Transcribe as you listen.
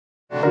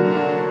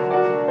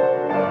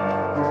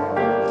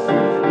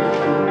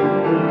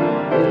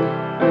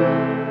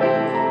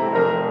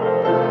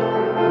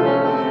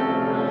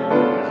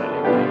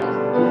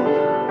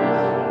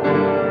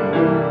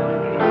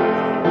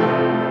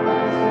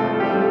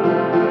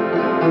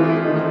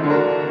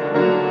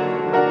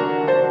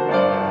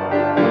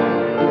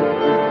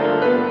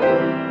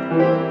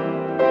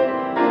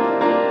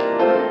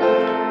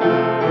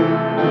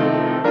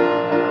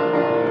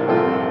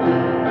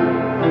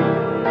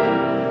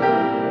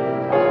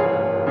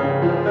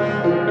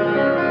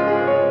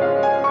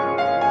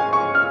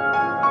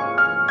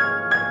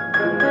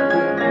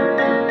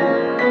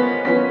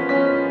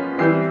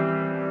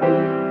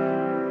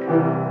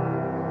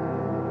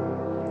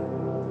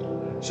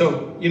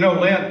So, you know,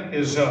 Lent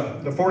is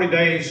the 40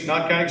 days,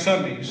 not counting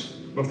Sundays,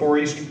 before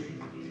Easter.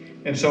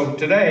 And so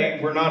today,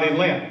 we're not in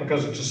Lent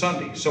because it's a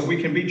Sunday. So we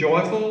can be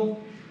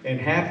joyful and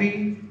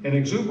happy and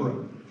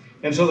exuberant.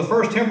 And so the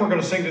first hymn we're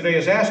going to sing today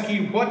is Ask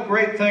Ye What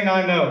Great Thing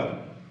I Know,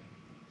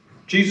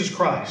 Jesus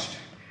Christ.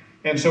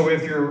 And so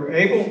if you're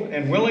able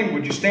and willing,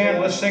 would you stand?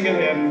 Let's sing it,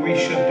 and we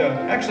should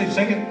actually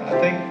sing it,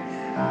 I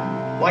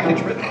think, like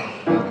it's written.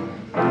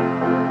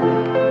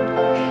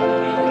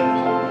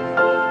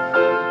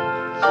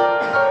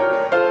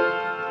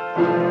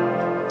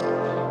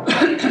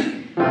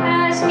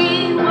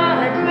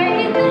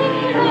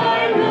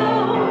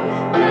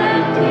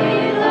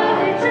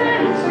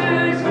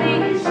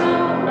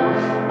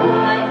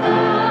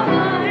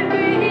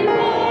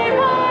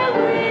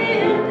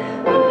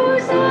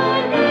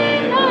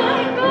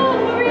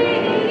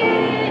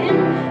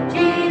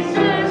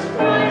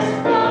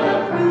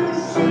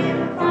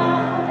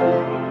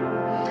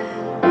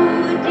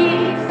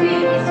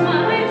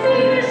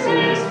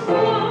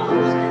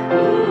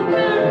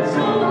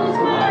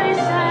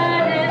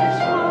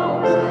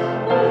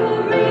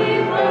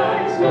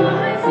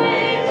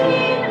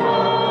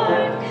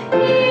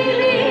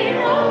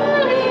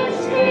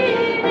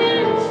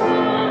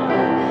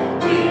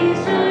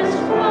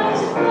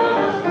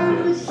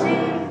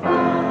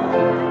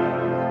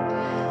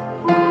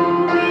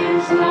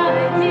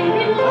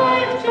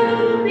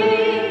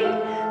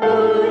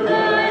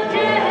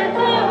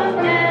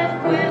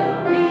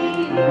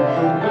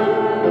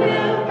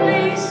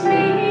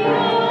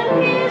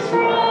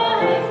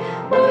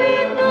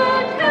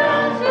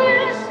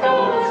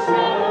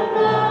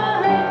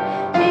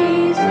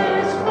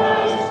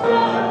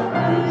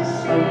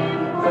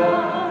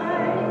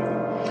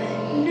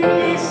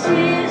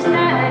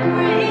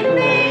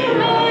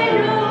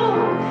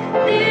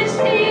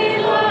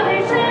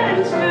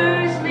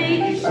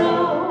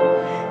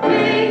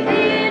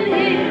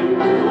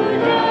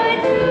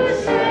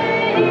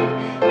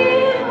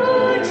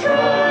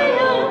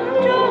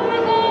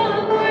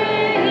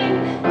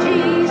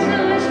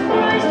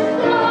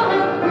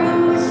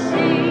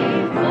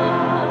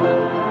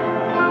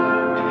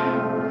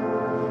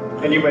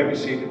 And you may be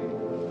seated.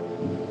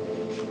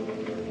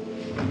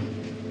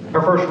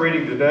 Our first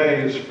reading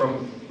today is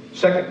from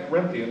 2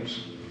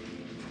 Corinthians.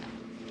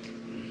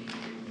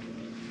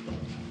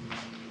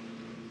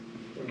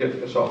 We're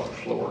getting this off the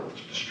floor.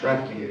 It's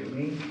distracting to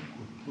me.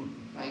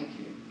 Thank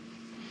you.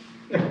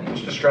 Yeah,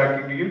 it's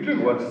distracting to you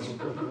too,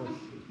 wasn't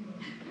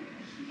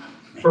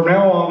it? From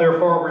now on,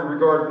 therefore, we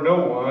regard no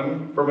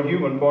one from a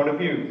human point of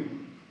view.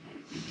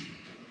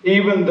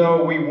 Even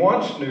though we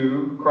once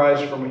knew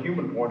Christ from a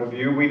human point of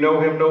view, we know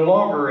him no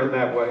longer in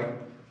that way.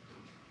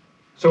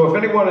 So if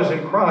anyone is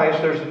in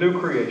Christ, there's a new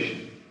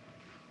creation.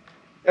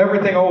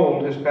 Everything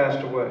old has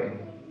passed away.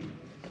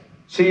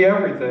 See,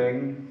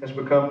 everything has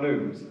become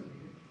new.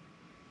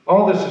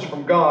 All this is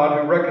from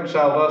God, who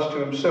reconciled us to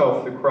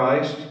himself through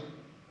Christ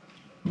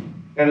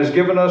and has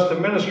given us the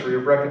ministry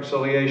of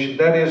reconciliation.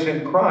 That is,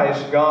 in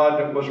Christ,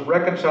 God was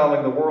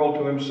reconciling the world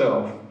to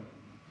himself,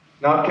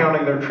 not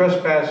counting their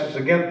trespasses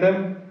against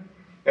them,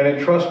 and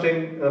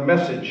entrusting the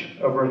message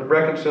of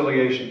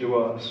reconciliation to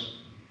us.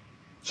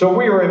 So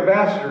we are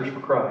ambassadors for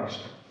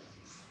Christ.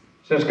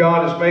 Since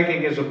God is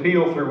making his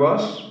appeal through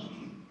us,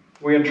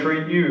 we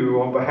entreat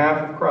you on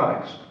behalf of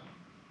Christ,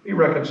 be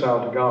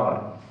reconciled to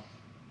God.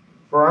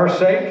 For our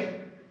sake,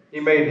 he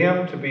made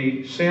him to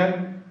be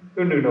sin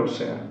who knew no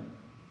sin,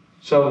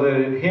 so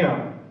that in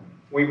him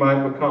we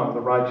might become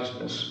the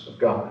righteousness of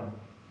God.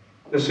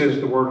 This is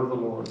the word of the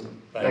Lord.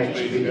 Thanks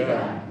be to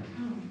God.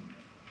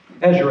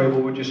 As you're able,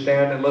 would you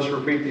stand and let's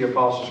repeat the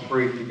Apostles'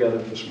 Creed together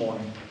this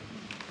morning.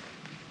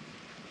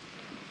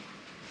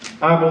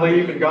 I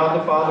believe in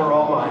God the Father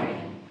Almighty,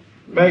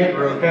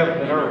 maker of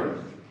heaven and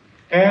earth,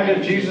 and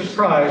in Jesus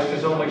Christ,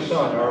 his only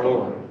Son, our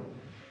Lord,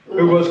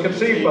 who was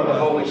conceived by the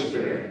Holy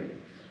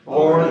Spirit,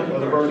 born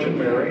of the Virgin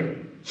Mary,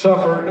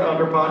 suffered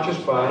under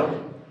Pontius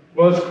Pilate,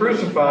 was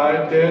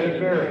crucified, dead, and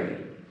buried.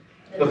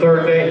 The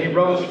third day he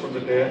rose from the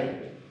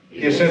dead.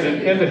 He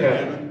ascended into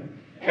heaven,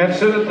 and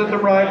sitteth at the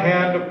right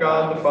hand of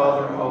God the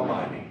Father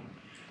Almighty.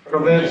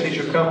 From thence he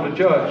shall come to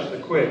judge the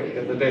quick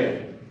and the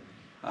dead.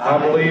 I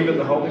believe in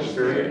the Holy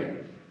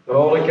Spirit, the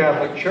Holy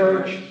Catholic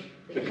Church,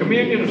 the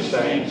communion of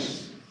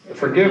saints, the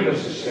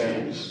forgiveness of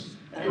sins,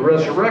 the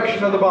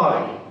resurrection of the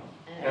body,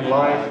 and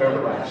life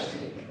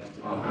everlasting.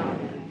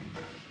 Amen.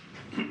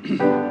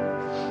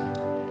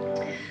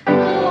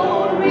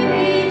 Glory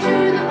be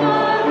to the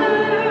Father,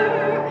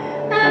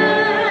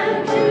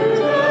 and to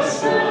the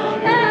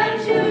Son,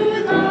 and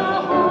to the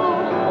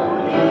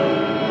Holy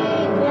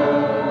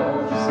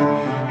Ghost,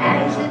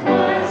 as it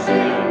was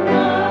in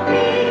the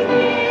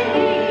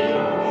beginning,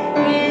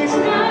 is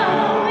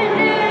now, and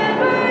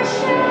ever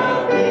shall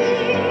be,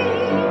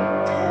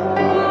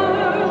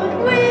 world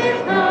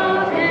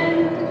without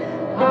end.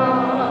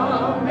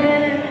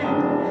 Amen.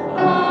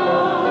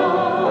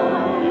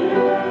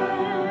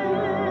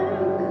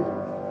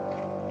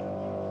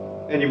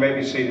 And you may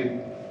be seated.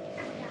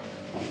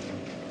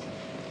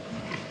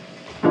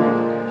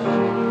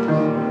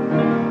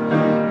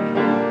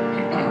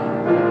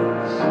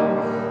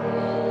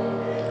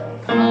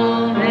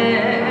 On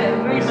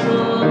every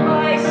soul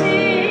by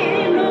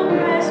sin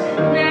oppressed,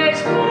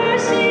 there's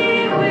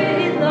mercy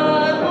with the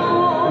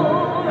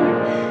Lord,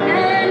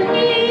 and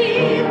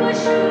He will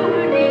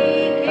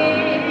surely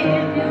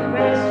give you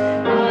rest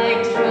by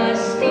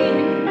trusting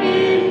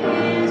in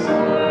His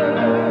word.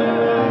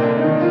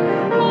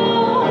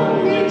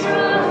 Only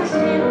trust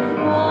Him,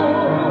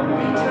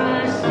 only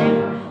trust Him,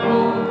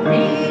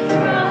 only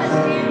trust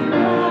Him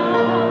now.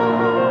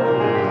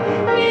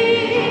 He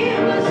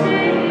will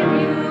save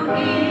you,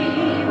 He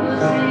will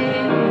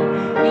save you,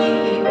 He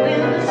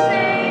will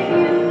save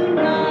you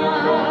now.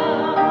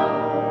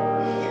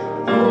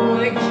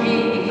 For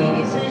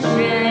Jesus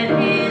shed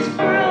His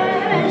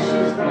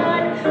precious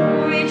blood,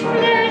 rich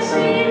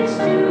blessings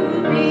to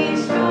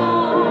bestow,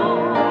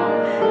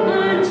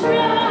 plunge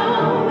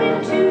now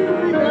into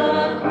the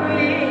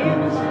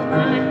crimson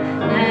flood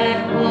that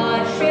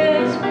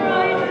washes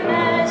bright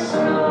as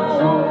snow.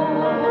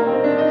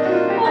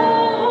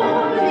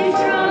 Only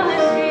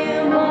trust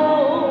Him,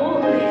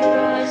 only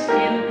trust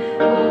Him,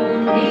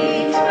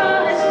 only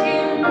trust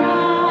Him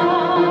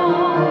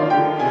now.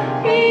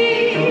 He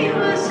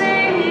will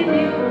save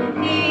you,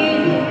 He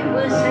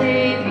will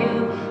save you,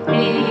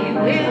 He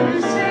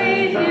will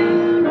save you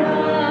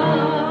now.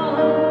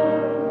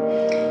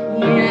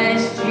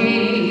 Yes,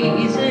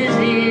 Jesus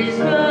is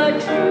the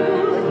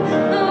truth,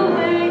 the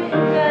way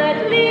that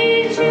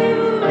leads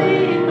you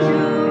into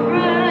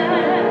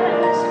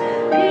rest.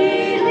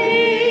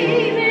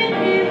 Believe in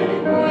Him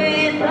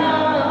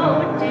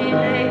without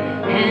delay,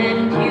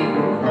 and you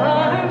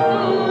are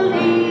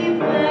fully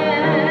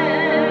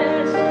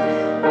blessed.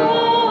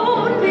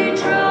 Only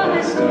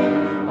trust Him,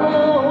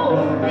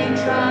 only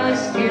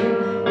trust Him,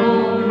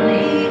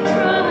 only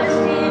trust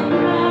Him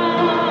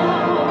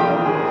now.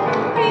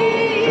 He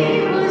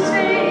will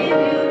save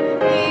you,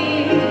 He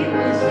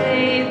will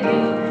save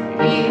you,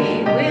 He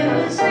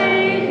will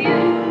save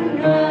you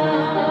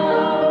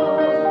now.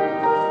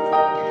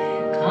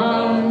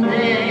 Come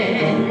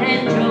then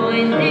and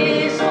join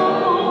this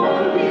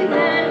holy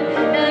band,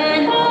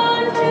 and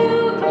on to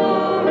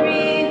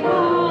glory go,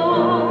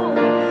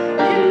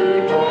 to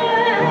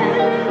dwell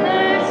in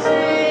that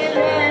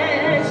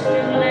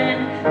celestial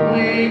land,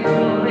 where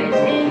joys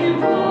in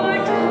for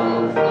to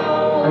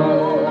flow.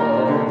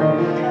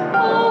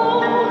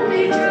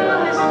 Only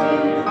trust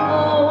Him,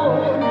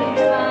 only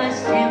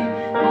trust Him,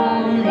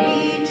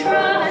 only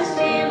trust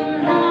Him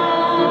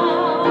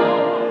now.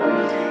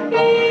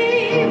 He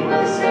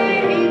will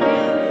save you,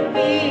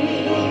 He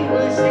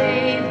will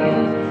save you,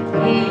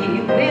 He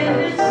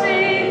will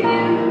save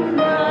you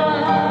now.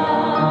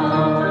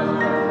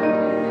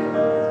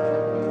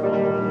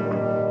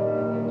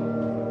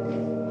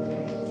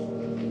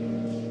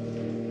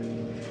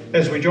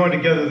 As we join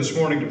together this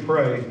morning to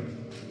pray,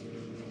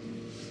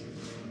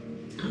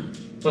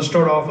 let's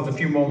start off with a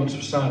few moments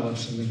of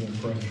silence and then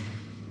we'll pray.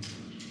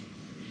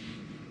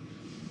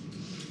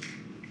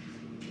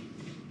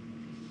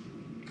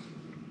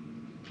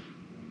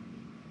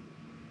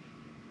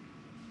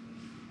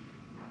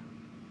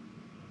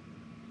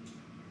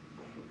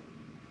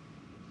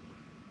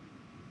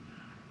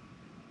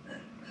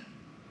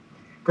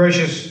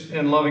 Gracious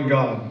and loving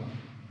God,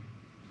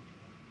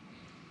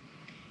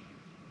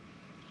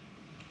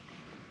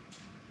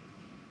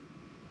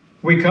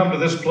 we come to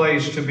this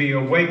place to be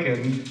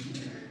awakened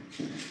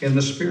in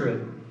the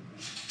Spirit.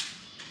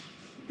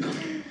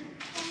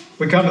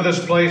 We come to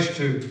this place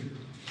to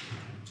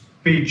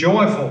be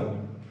joyful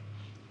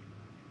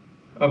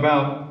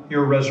about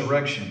your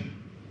resurrection.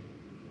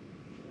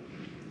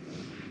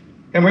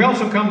 And we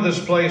also come to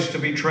this place to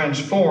be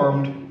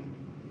transformed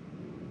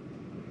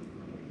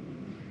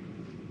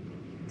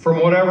from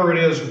whatever it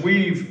is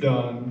we've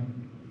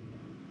done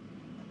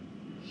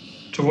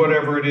to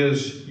whatever it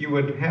is you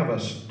would have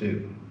us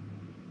do.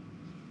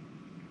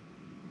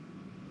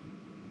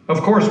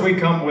 Of course, we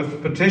come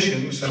with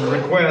petitions and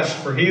requests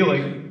for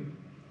healing,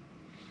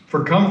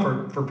 for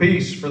comfort, for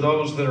peace, for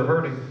those that are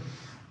hurting.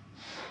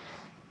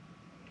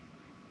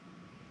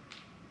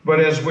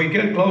 But as we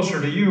get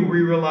closer to you,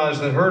 we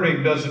realize that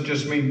hurting doesn't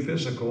just mean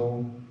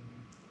physical.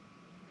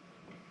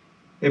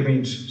 It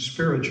means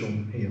spiritual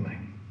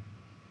healing.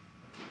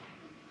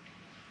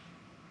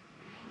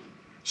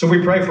 So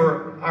we pray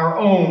for our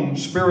own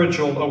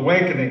spiritual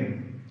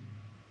awakening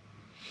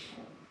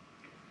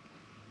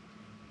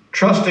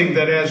trusting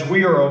that as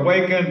we are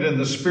awakened in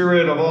the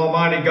Spirit of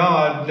Almighty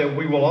God, that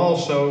we will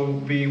also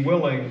be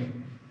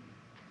willing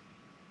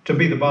to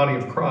be the body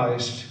of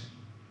Christ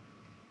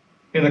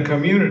in a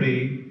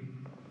community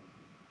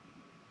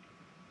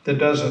that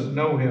doesn't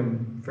know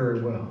Him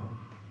very well.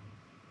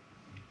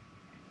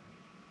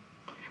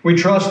 We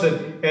trust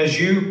that as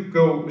you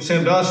go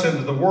send us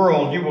into the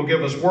world, you will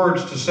give us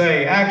words to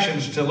say,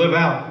 actions to live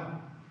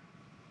out,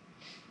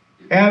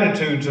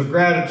 attitudes of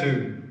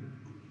gratitude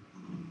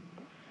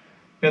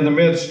in the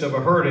midst of a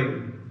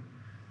hurting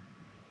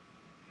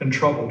and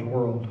troubled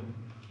world.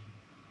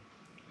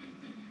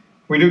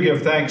 We do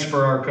give thanks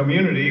for our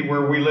community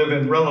where we live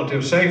in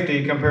relative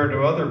safety compared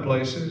to other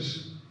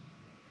places.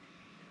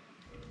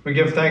 We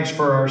give thanks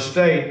for our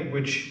state,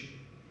 which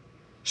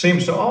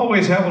seems to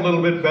always have a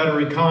little bit better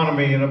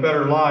economy and a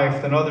better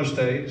life than other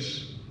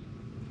states.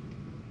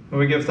 And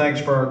we give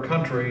thanks for our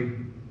country.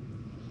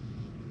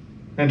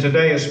 And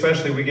today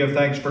especially we give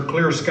thanks for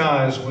clear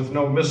skies with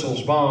no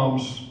missiles,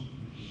 bombs,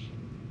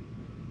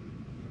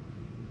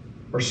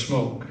 or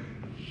smoke.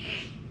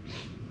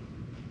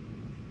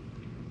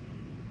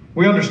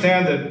 We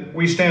understand that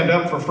we stand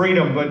up for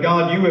freedom, but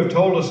God, you have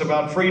told us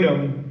about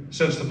freedom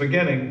since the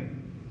beginning.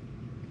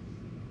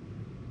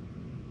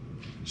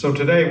 So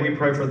today we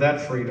pray for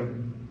that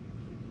freedom.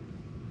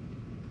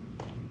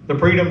 The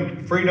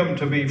freedom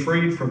to be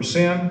freed from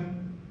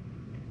sin,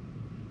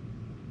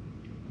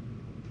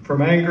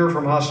 from anger,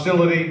 from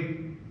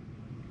hostility,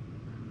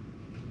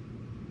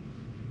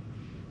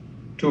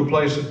 to a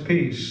place of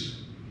peace.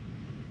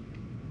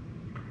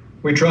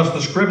 We trust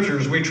the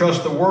Scriptures. We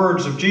trust the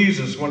words of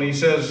Jesus when He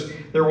says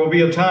there will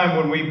be a time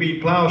when we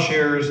beat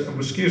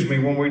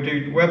when we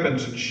do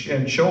weapons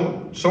and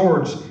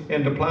swords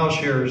into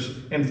plowshares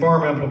and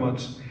farm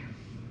implements.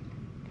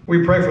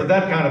 We pray for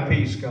that kind of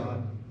peace,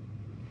 God,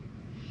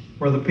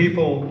 where the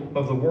people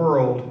of the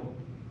world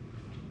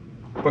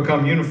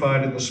become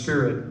unified in the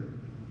Spirit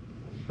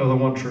of the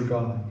one true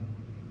God.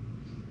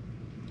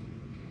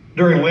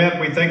 During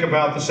Lent, we think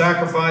about the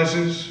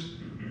sacrifices,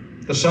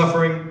 the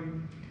suffering,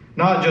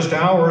 not just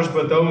ours,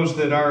 but those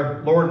that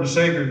our Lord and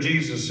Savior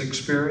Jesus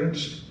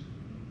experienced.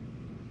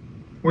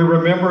 We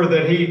remember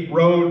that He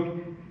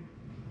rode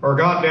or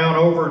got down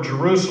over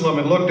Jerusalem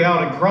and looked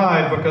out and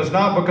cried,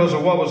 not because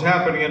of what was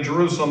happening in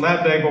Jerusalem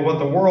that day, but what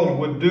the world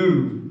would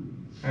do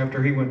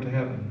after He went to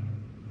heaven.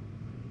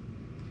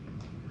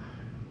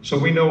 So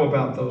we know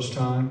about those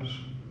times.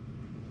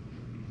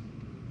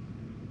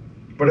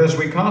 But as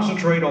we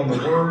concentrate on the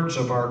words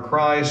of our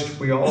Christ,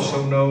 we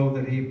also know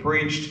that He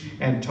preached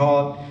and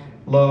taught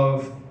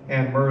love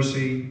and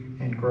mercy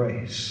and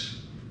grace.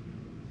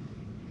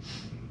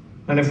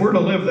 And if we're to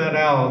live that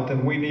out,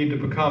 then we need to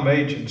become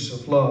agents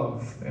of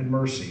love and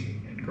mercy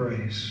and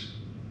grace.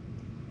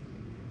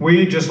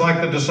 We, just like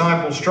the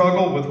disciples,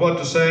 struggle with what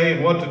to say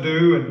and what to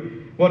do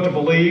and what to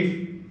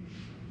believe.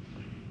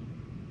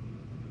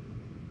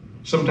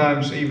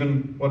 Sometimes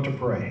even what to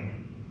pray.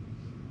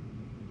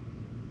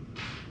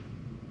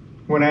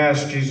 When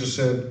asked, Jesus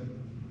said,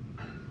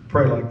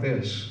 pray like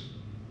this: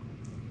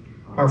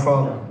 Our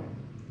Father,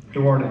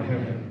 who art in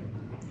heaven,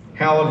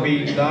 hallowed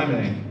be thy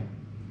name.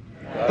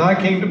 Thy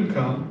kingdom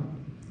come,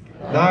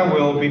 thy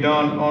will be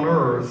done on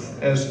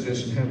earth as it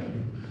is in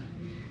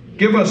heaven.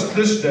 Give us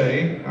this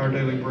day our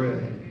daily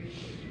bread,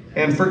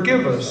 and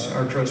forgive us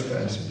our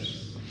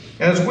trespasses,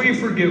 as we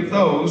forgive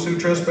those who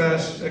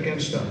trespass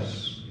against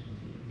us.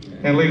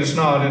 And lead us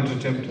not into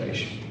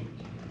temptation,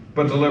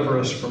 but deliver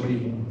us from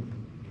evil.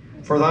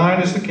 For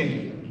thine is the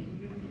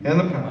kingdom, and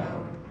the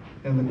power,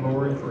 and the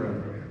glory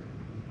forever.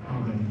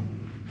 Amen.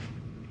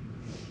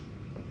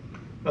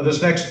 Now,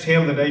 this next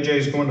hymn that AJ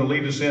is going to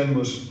lead us in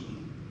was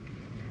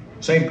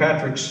St.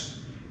 Patrick's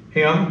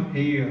hymn.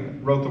 He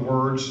wrote the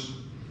words.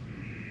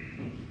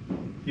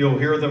 You'll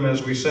hear them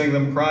as we sing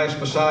them. Christ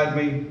beside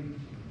me,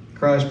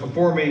 Christ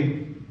before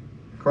me,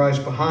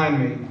 Christ behind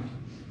me,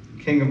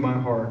 King of my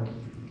heart.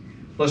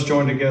 Let's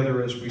join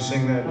together as we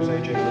sing that as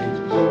AJ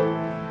leads us.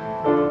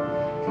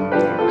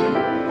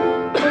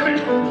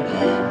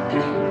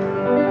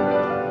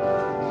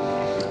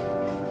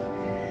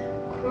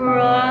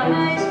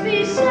 Christ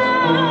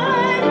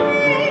beside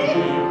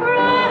me,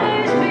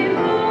 Christ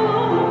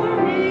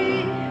before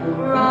me,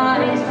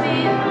 Christ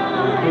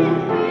behind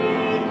me,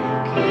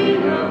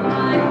 King of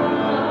my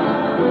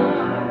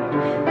heart.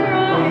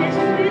 Christ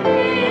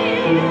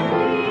within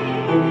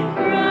me,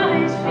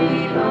 Christ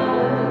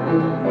below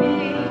me,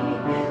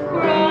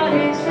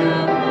 Christ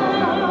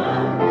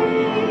above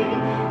me,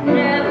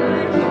 never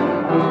to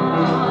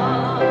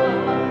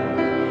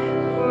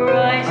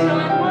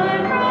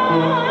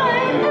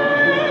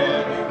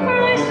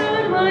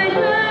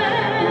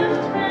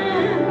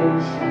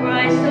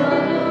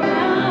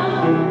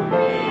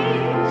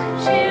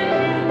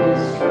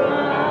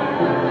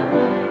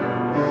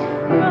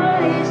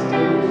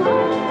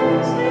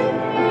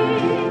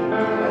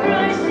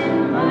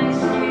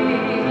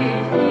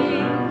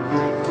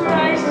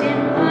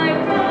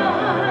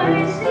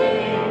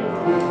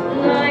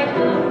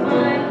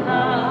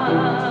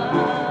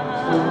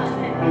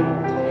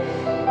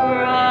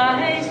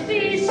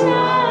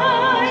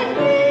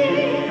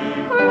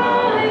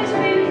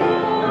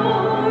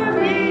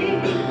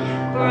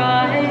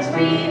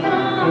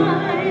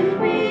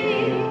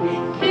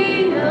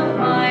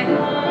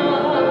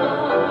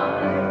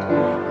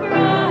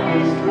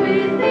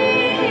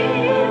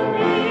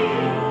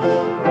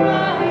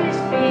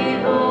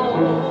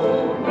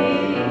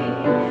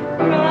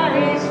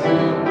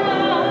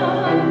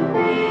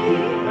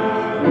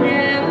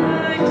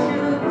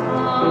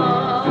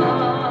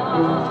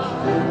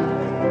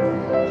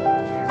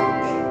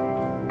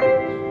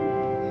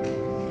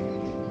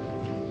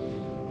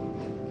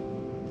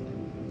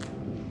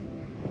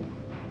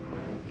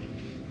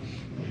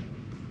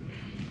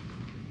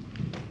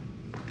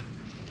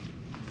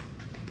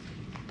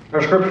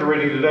Our scripture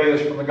reading today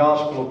is from the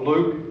Gospel of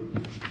Luke.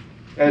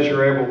 As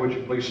you're able, would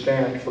you please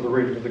stand for the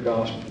reading of the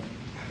Gospel?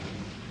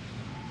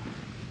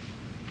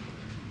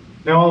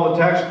 Now all the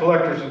tax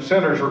collectors and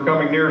sinners were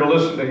coming near to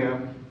listen to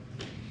him.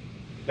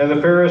 And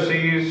the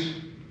Pharisees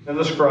and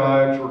the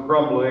scribes were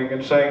grumbling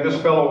and saying, "This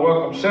fellow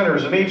welcomes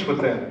sinners and eats with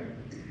them."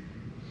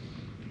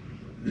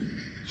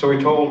 So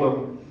he told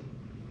them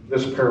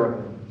this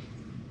parable.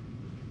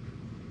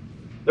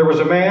 There was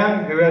a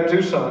man who had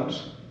 2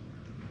 sons.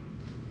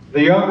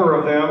 The younger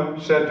of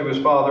them said to his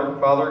father,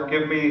 "Father,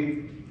 give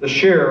me the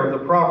share of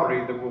the property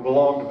that will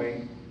belong to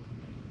me."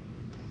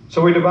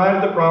 So he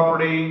divided the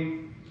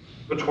property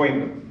between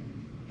them.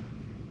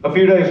 A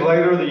few days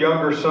later, the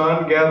younger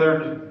son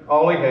gathered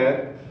all he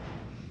had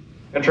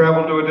and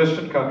traveled to a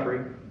distant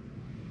country,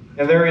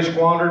 and there he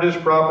squandered his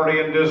property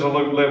in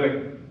dissolute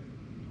living.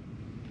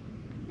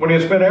 When he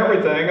had spent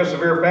everything, a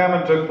severe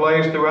famine took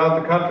place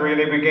throughout the country,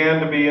 and he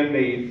began to be in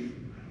need.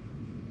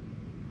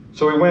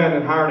 So he went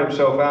and hired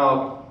himself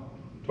out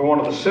to one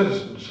of the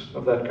citizens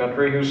of that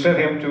country, who sent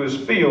him to his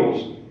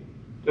fields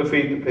to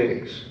feed the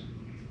pigs.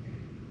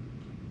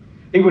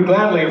 He would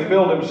gladly have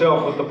filled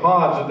himself with the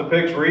pods that the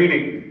pigs were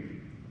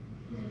eating,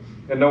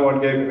 and no one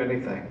gave him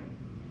anything.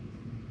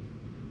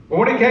 But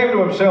when he came to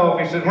himself,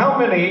 he said, "How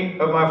many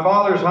of my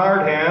father's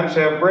hired hands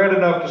have bread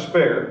enough to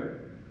spare?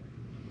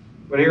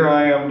 But here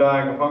I am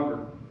dying of hunger.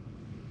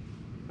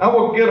 I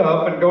will get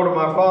up and go to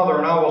my father,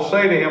 and I will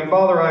say to him,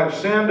 'Father, I have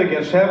sinned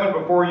against heaven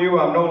before you.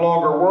 I'm no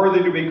longer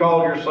worthy to be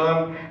called your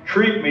son.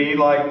 Treat me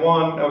like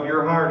one of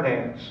your hired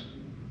hands.'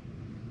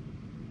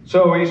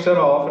 So he set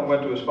off and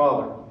went to his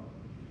father.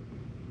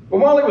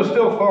 But while he was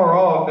still far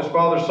off, his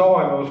father saw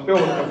him and was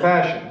filled with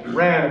compassion. He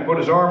ran and put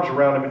his arms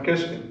around him and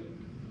kissed him.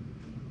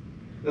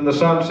 Then the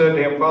son said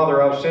to him,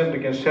 'Father, I've sinned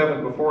against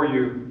heaven before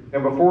you,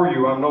 and before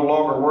you I'm no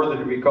longer worthy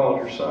to be called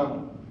your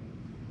son.'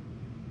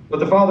 But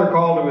the father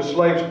called to his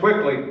slaves,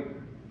 'Quickly,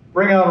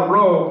 bring out a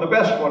robe, the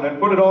best one, and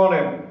put it on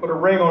him. Put a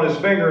ring on his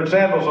finger and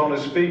sandals on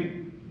his feet.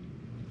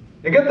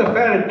 And get the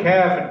fatted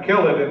calf and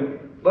kill it, and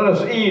let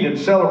us eat and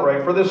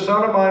celebrate. For this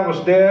son of mine was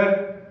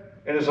dead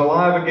and is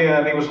alive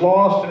again. He was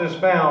lost and is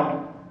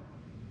found.'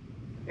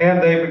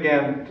 And they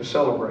began to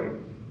celebrate.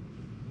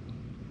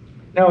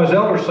 Now his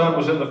elder son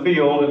was in the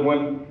field, and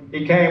when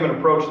he came and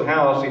approached the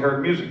house, he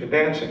heard music and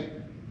dancing.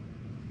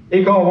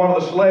 He called one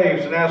of the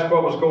slaves and asked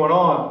what was going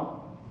on.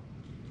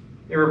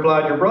 He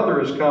replied, 'Your brother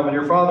has come, and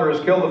your father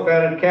has killed the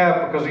fatted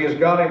calf because he has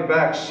got him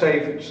back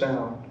safe and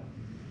sound.'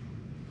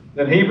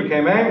 Then he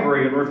became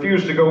angry and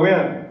refused to go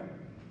in.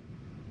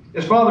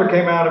 His father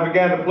came out and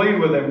began to plead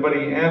with him, but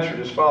he answered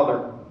his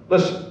father,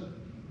 'Listen,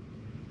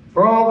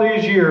 for all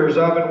these years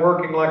I've been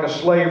working like a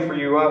slave for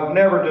you. I've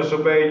never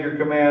disobeyed your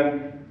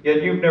command,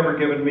 yet you've never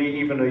given me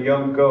even a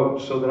young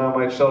goat so that I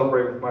might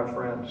celebrate with my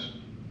friends.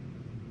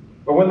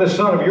 But when this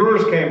son of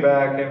yours came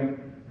back, and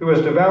who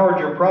has devoured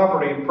your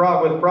property and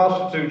with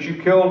prostitutes, you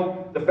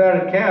killed the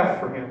fatted calf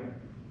for him.'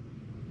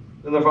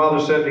 Then the father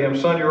said to him,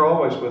 'Son, you're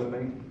always with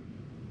me,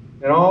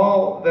 and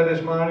all that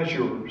is mine is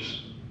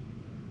yours.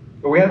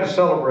 But we had to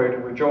celebrate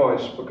and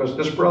rejoice because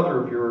this brother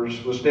of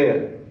yours was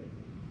dead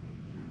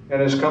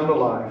and has come to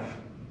life.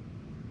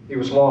 He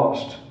was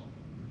lost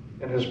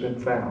and has been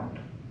found.'"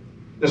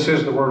 This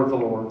is the word of the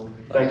Lord.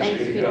 Thanks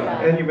be to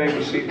God. And you may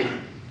be seated.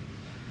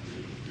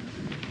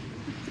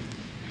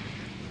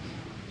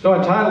 So I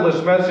entitled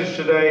this message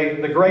today,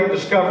 "The Great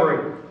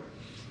Discovery."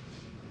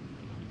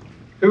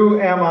 Who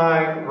am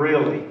I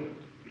really?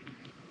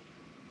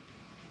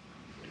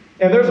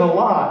 And there's a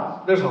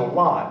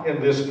lot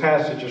in this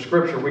passage of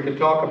Scripture we could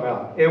talk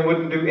about. It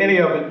wouldn't do any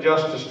of it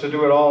justice to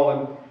do it all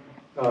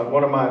in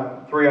one of my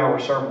 3-hour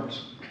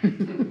sermons.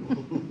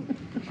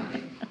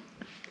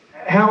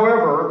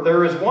 However,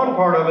 there is one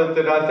part of it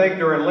that I think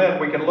during Lent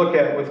we can look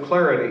at with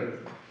clarity.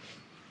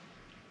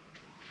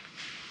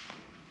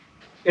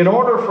 In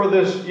order for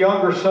this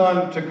younger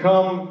son to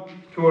come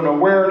to an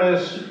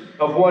awareness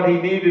of what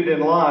he needed in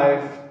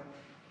life,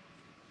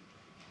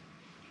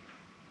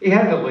 he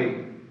had to leave.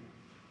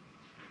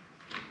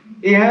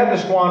 He had to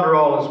squander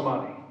all his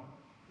money.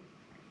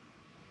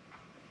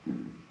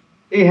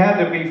 He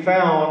had to be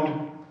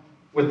found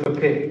with the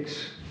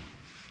pigs.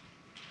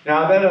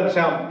 Now, that doesn't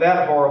sound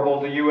that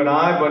horrible to you and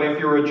I, but if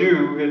you're a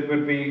Jew, it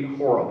would be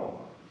horrible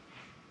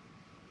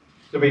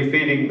to be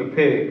feeding the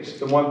pigs,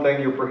 the one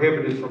thing you're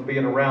prohibited from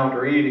being around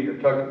or eating or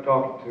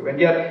talking to. And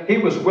yet, he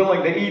was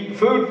willing to eat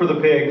food for the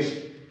pigs.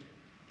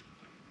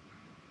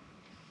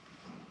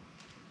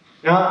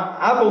 Now,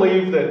 I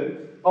believe that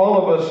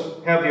all of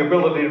us have the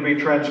ability to be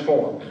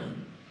transformed.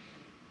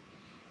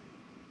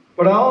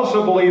 But I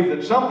also believe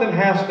that something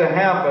has to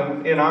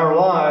happen in our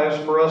lives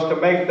for us to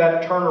make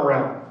that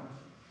turnaround.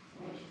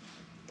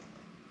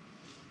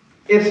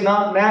 It's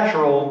not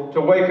natural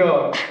to wake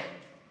up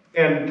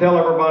and tell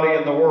everybody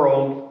in the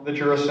world that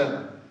you're a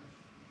sinner.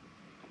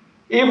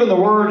 Even the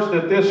words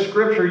that this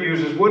scripture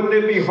uses, wouldn't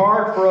it be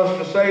hard for us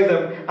to say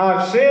them?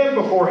 I've sinned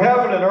before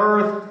heaven and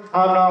earth.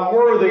 I'm not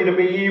worthy to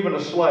be even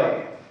a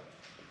slave.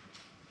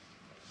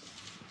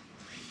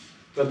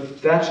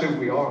 But that's who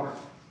we are.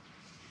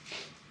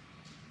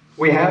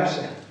 We have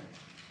sinned.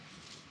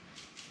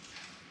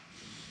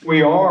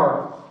 We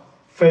are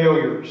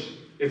failures,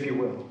 if you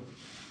will.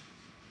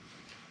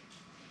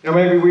 Now,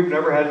 maybe we've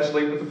never had to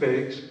sleep with the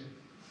pigs.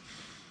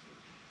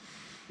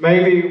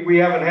 Maybe we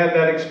haven't had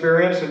that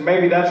experience, and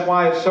maybe that's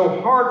why it's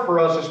so hard for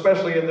us,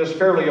 especially in this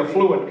fairly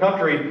affluent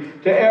country,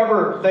 to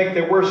ever think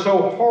that we're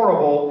so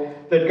horrible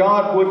that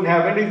God wouldn't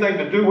have anything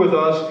to do with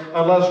us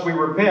unless we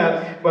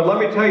repent. But let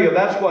me tell you,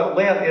 that's what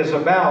Lent is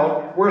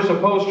about. We're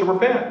supposed to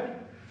repent.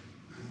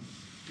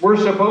 We're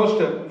supposed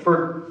to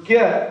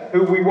forget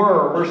who we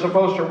were. We're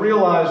supposed to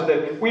realize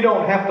that we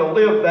don't have to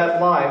live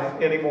that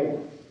life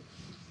anymore.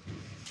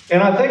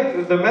 And I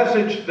think the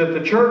message that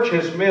the church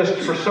has missed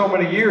for so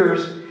many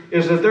years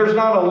is that there's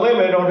not a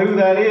limit on who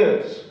that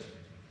is.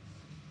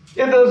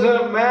 It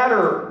doesn't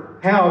matter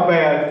how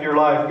bad your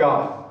life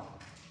got.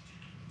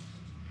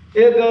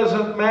 It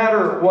doesn't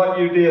matter what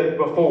you did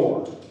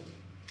before.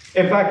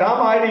 In fact, I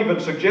might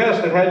even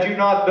suggest that had you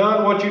not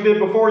done what you did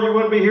before, you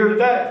wouldn't be here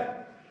today.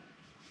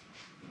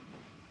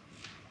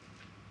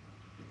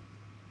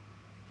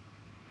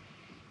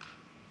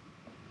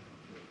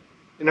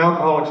 In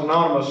Alcoholics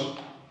Anonymous,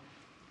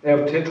 they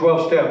have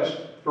 12 steps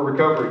for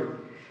recovery.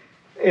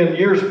 In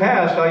years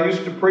past, I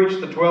used to preach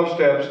the 12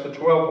 steps, the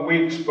 12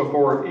 weeks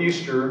before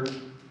Easter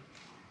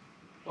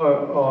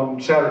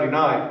on Saturday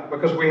night,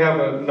 because we have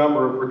a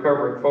number of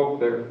recovering folk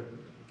there.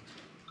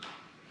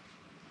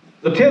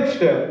 The 10th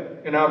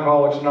step in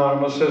Alcoholics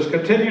Anonymous says,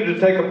 continue to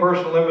take a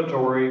personal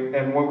inventory,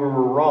 and when we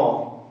were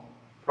wrong,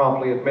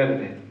 promptly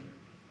admitted it.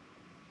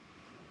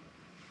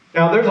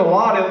 Now, there's a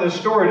lot in this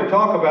story to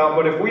talk about,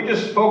 but if we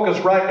just focus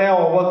right now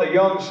on what the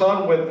young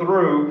son went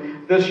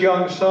through, this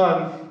young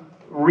son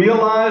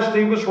realized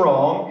he was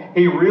wrong.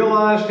 He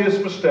realized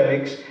his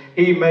mistakes.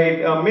 He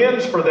made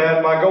amends for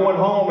that by going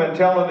home and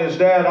telling his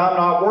dad, I'm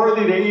not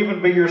worthy to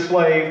even be your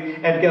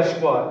slave. And guess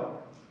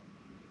what?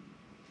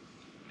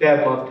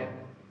 Dad loved him.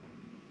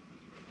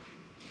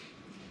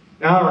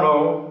 Now, I don't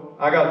know.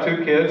 I got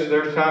 2 kids.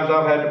 There's times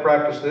I've had to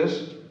practice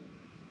this.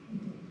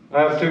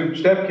 I have 2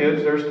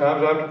 stepkids. There's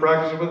times I have to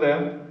practice it with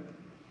them.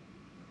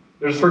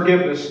 There's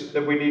forgiveness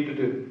that we need to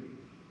do.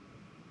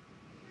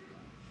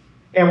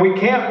 And we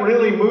can't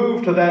really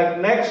move to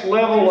that next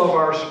level of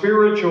our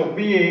spiritual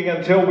being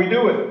until we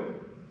do it.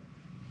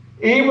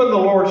 Even the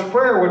Lord's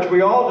Prayer, which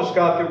we all just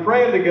got through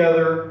praying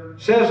together,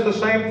 says the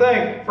same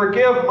thing.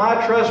 Forgive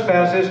my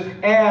trespasses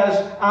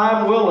as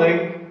I'm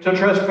willing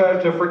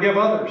to forgive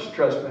others'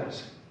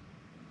 trespassing.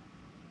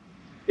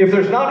 If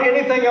there's not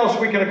anything else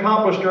we can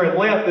accomplish during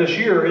Lent this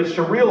year, it's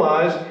to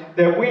realize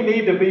that we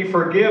need to be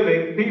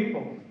forgiving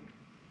people.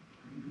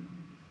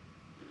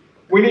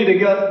 We need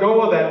to let go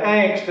of that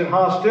angst and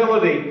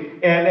hostility.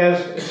 And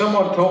as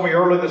someone told me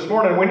earlier this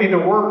morning, we need to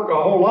work a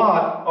whole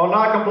lot on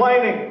not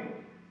complaining.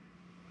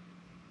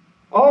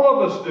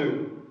 All of us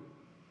do.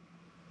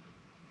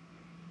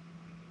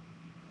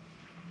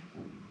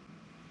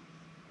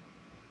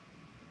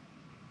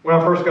 When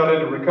I first got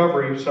into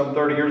recovery some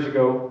 30 years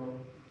ago,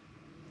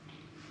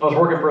 I was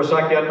working for a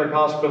psychiatric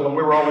hospital, and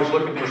we were always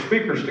looking for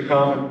speakers to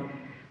come. And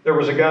there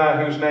was a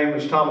guy whose name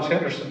was Thomas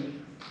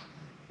Henderson.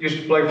 He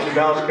used to play for the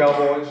Dallas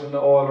Cowboys and the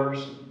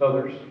Oilers and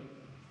others.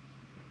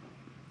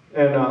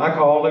 And I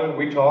called him, and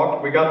we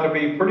talked. We got to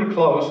be pretty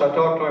close. I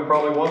talked to him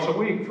probably once a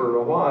week for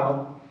a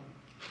while.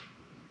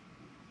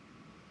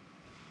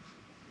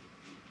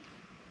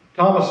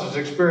 Thomas's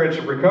experience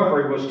of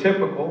recovery was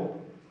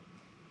typical,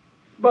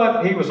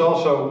 but he was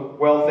also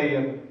wealthy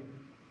and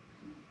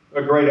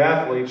a great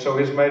athlete, so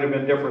his may have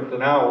been different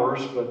than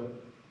ours. But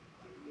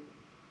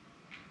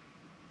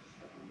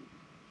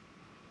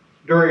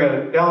during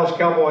a Dallas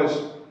Cowboys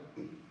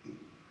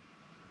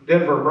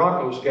Denver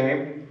Broncos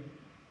game,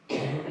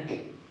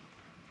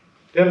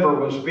 Denver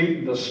was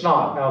beating the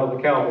snot out of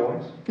the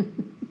Cowboys.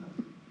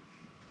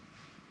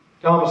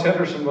 Thomas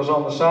Henderson was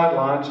on the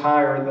sidelines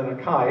higher than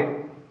a kite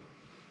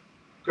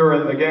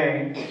during the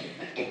game.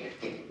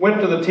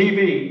 Went to the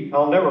TV.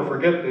 I'll never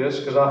forget this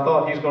because I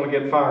thought he's going to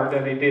get fired,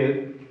 and he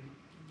did.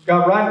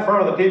 Got right in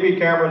front of the TV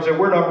camera and said,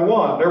 we're number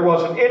one. There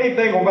wasn't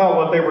anything about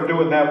what they were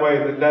doing that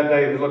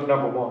day that looked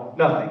number one.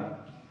 Nothing.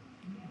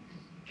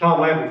 Tom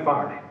Landry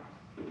fired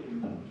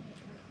him.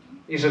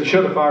 He said,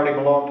 should have fired him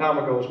a long time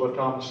ago, is what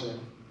Thomas said.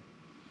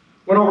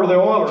 Went over to the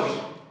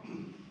Oilers.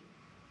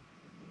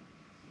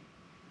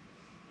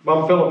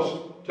 Bum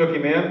Phillips took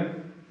him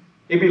in.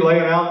 He'd be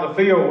laying out in the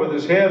field with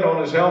his head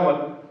on his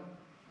helmet.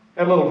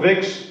 Had a little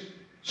Vicks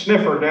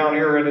sniffer down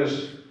here in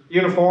his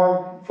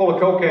uniform, full of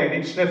cocaine.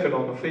 He'd sniff it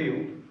on the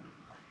field.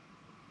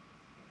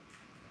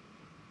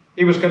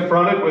 He was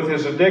confronted with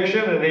his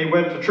addiction, and he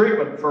went to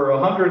treatment for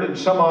 100 and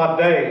some odd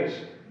days.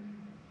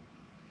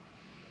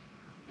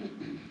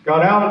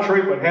 Got out of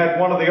treatment, had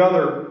one of the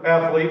other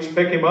athletes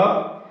pick him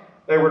up.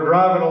 They were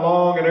driving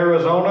along in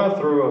Arizona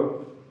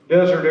through a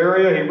desert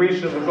area. He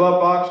reached in the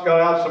glove box, got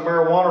out some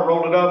marijuana,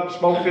 rolled it up,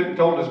 smoked it, and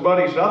told his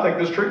buddy, he said, I think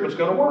this treatment's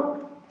going to work.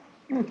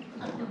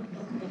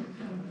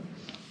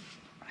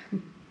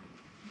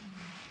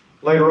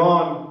 Later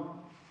on,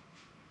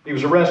 he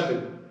was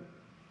arrested,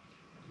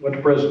 went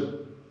to prison.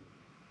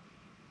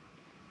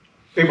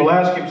 People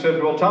asked him,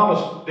 said, well,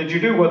 Thomas, did you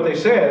do what they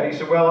said? He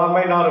said, well,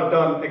 I may not have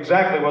done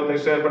exactly what they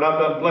said, but I've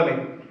done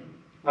plenty.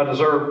 I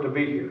deserve to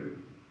be here.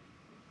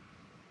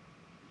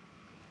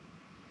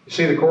 You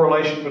see the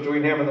correlation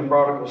between him and the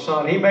prodigal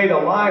son. He made a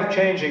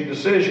life-changing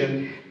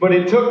decision, but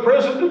it took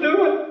prison to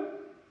do it.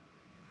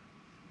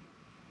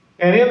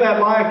 And in that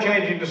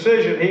life-changing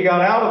decision, he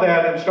got out of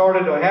that and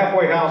started a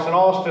halfway house in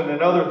Austin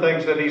and other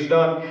things that he's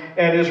done,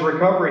 and his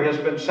recovery has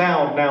been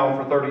sound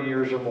now for 30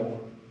 years or more.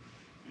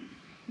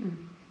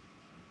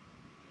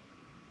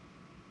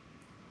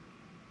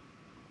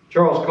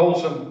 Charles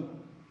Colson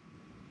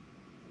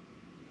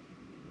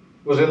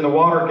was in the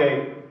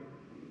Watergate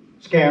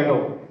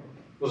scandal,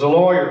 was a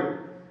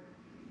lawyer,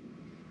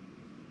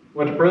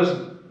 went to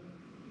prison.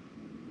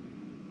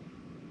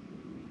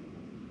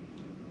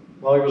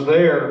 While he was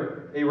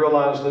there, he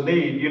realized the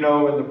need. You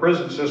know, in the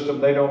prison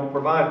system, they don't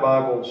provide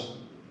Bibles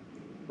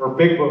or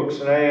big books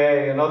and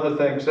AA and other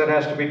things. That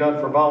has to be done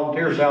for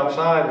volunteers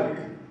outside.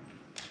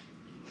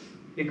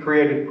 He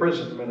created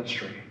prison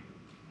ministry.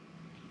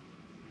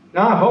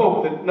 Now, I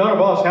hope that none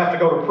of us have to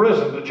go to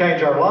prison to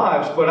change our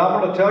lives, but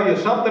I'm going to tell you,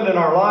 something in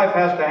our life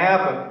has to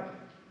happen.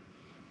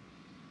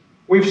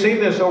 We've seen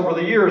this over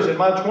the years. In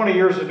my 20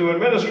 years of doing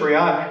ministry,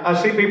 I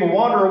see people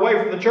wander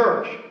away from the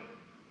church.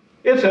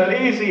 It's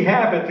an easy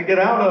habit to get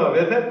out of,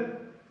 isn't it?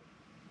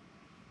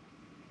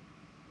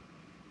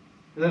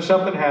 And then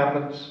something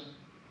happens.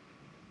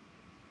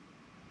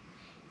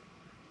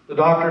 The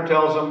doctor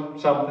tells them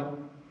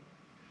something.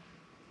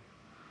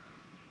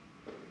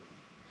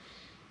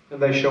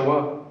 And they show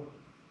up.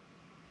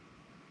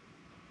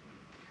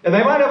 And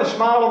they might have a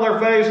smile on their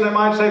face, and they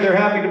might say they're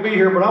happy to be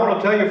here, but I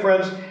want to tell you,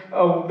 friends,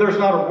 there's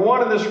not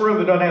one in this room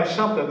that doesn't have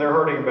something they're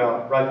hurting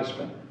about right this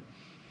minute.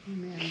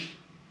 Amen.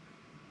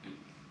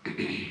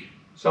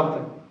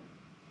 Something.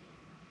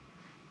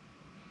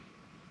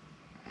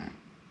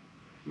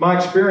 My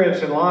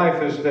experience in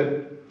life is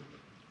that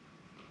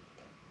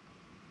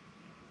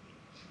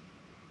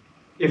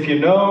if you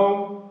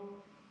know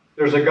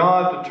there's a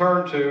God to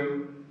turn to,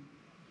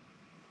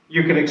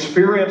 you can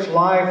experience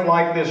life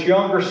like this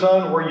younger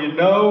son, where you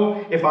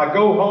know, if I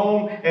go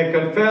home and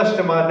confess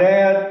to my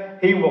dad,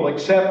 he will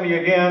accept me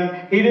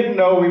again. He didn't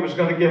know he was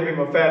going to give him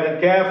a fatted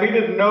calf. He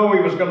didn't know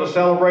he was going to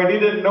celebrate. He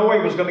didn't know he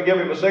was going to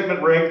give him a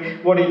signet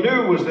ring. What he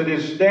knew was that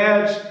his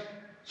dad's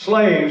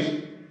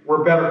slaves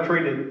were better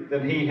treated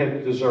than he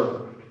had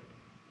deserved.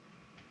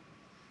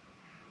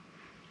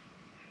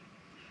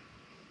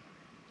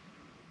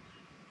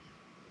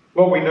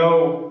 What we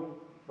know,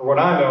 or what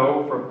I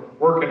know from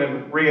working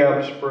in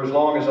rehabs for as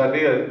long as I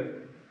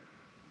did,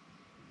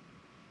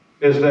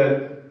 is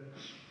that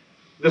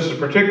this is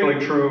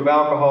particularly true of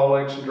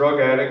alcoholics and drug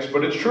addicts,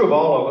 but it's true of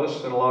all of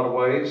us in a lot of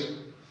ways.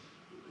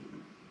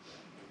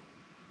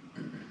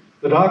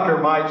 The doctor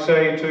might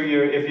say to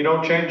you, if you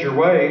don't change your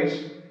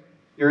ways,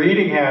 your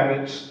eating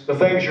habits, the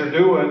things you're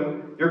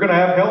doing, you're going to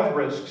have health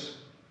risks.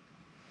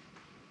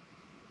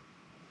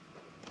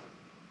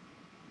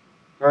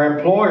 Our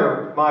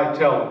employer might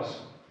tell us,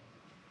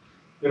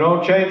 you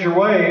don't change your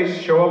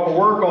ways, show up for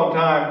work on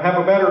time,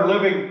 have a better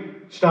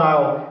living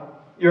style,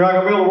 you're not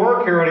going to be able to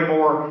work here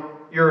anymore.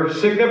 Your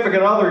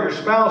significant other, your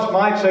spouse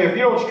might say, if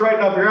you don't straighten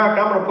up your act,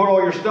 I'm going to put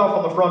all your stuff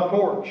on the front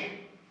porch.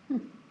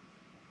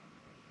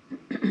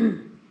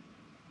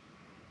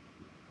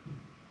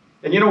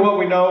 And you know what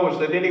we know is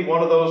that any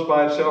one of those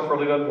by itself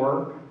really doesn't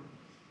work.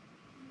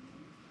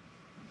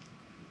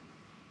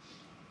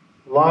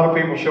 A lot of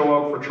people show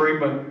up for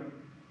treatment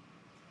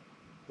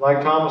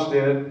like Thomas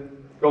did,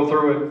 go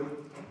through it,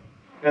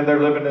 and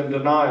they're living in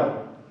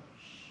denial.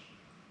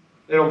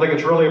 They don't think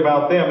it's really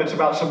about them, it's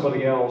about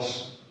somebody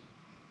else.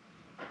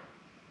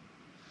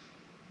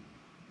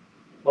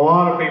 A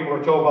lot of people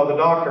are told by the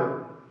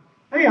doctor,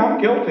 hey,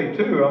 I'm guilty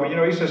too. I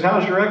mean, he says,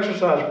 how's your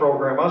exercise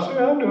program? I say,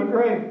 I'm doing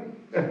great.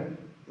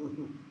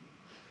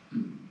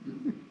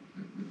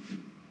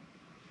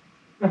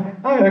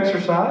 I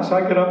exercise.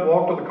 I get up and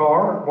walk to the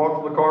car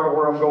to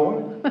where I'm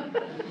going.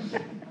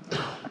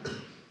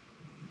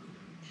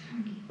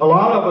 A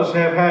lot of us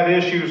have had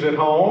issues at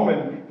home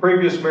and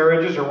previous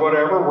marriages or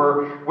whatever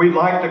where we'd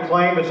like to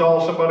claim it's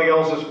all somebody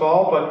else's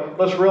fault, but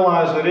let's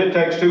realize that it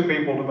takes two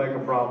people to make a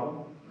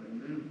problem.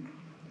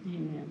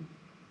 Amen.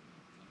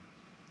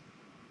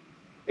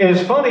 And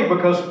it's funny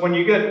because when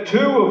you get two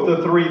of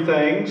the three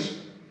things,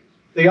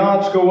 the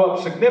odds go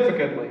up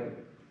significantly.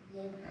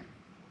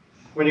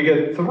 When you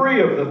get three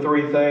of the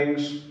three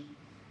things,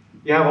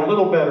 you have a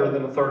little better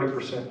than a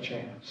 30%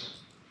 chance.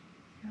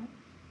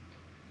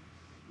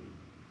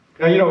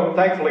 Now,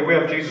 thankfully we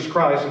have Jesus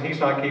Christ and He's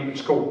not keeping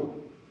score.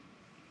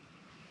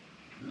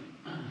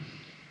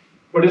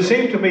 But it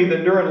seemed to me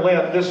that during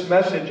Lent, this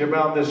message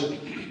about this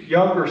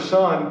younger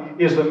son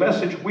is the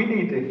message we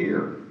need to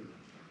hear.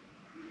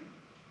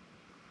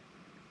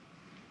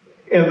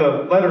 In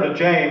the letter to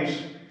James,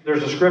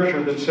 there's a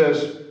scripture that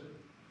says,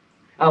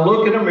 I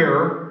look in a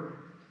mirror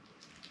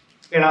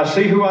and I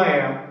see who I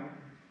am,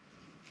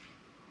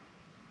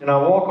 and I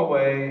walk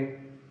away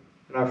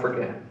and I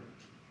forget.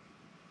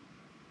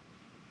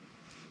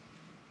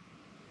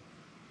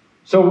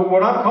 So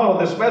what I'm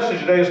calling this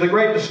message today is the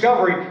great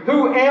discovery.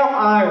 Who am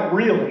I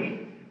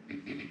really?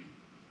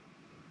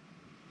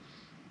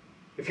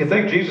 If you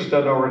think Jesus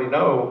doesn't already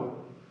know,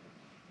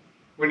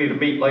 we need to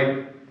meet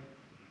later.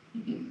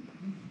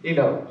 He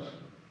knows.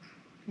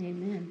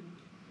 Amen.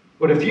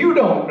 But if you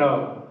don't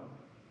know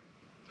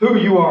who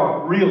you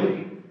are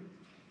really,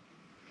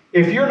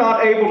 if you're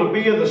not able to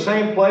be in the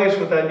same place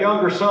with that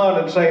younger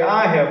son and say,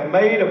 I have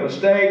made a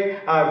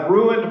mistake, I've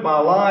ruined my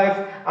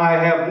life, I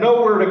have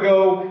nowhere to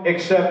go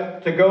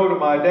except to go to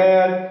my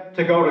dad,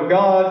 to go to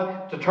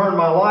God, to turn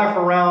my life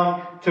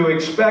around, to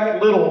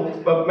expect little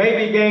but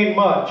maybe gain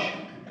much.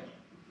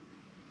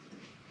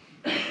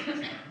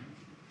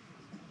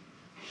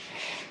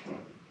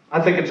 I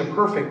think it's a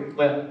perfect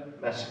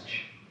Lent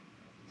message.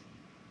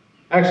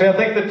 Actually, I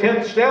think the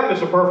 10th step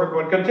is a perfect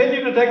one.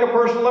 Continue to take a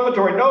personal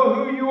inventory. Know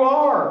who you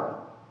are.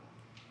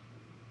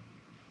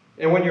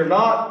 And when you're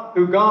not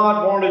who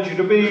God wanted you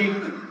to be,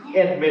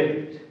 admit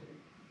it.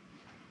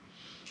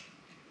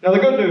 Now, the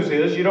good news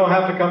is you don't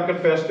have to come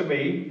confess to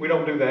me. We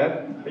don't do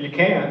that. You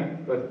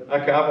can, but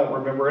I won't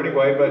remember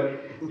anyway,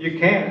 but you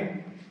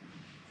can.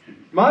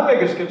 My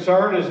biggest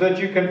concern is that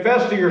you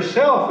confess to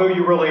yourself who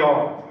you really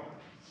are.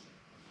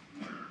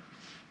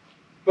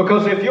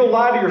 Because if you'll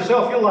lie to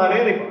yourself, you'll lie to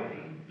anybody.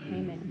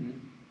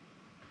 Amen.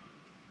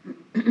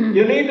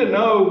 You need to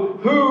know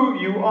who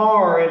you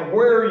are and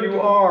where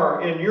you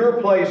are in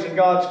your place in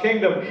God's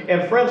kingdom.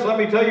 And friends, let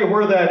me tell you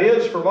where that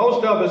is. For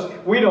most of us,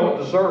 we don't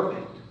deserve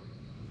it.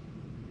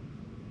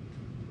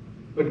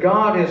 But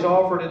God has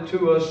offered it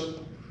to us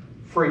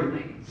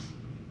freely.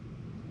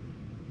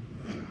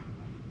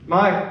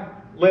 My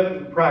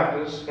Lenten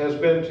practice has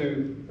been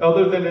to,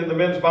 other than in the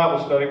men's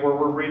Bible study where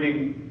we're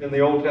reading in the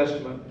Old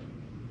Testament,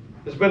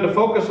 has been to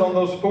focus on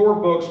those 4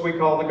 books we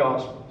call the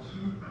Gospels.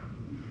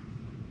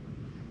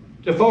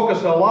 To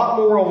focus a lot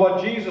more on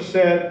what Jesus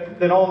said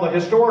than on the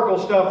historical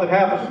stuff that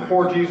happens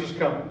before Jesus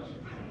comes.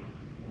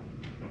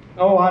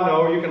 Oh, I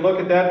know, you can look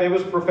at that, it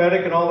was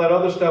prophetic and all that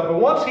other stuff, but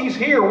once He's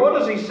here, what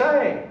does He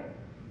say?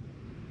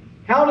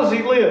 How does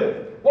He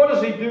live? What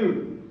does He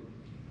do?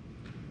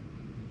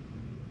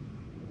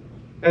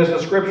 As the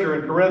scripture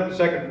in 2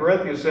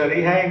 Corinthians said,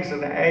 He hangs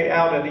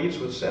out and eats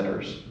with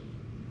sinners.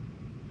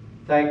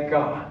 Thank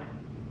God.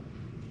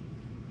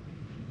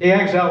 He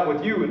hangs out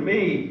with you and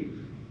me.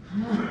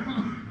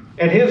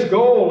 And His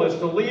goal is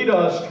to lead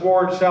us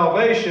towards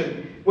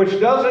salvation,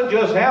 which doesn't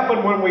just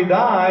happen when we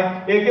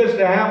die. It gets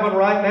to happen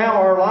right now.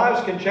 Our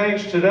lives can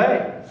change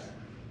today.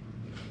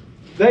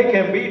 They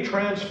can be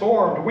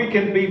transformed. We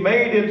can be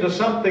made into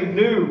something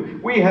new.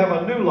 We have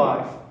a new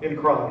life in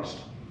Christ.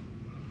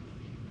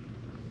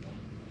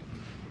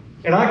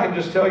 And I can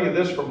just tell you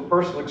this from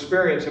personal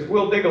experience. If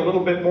we'll dig a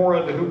little bit more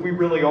into who we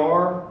really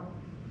are,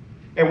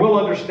 and we'll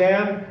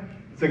understand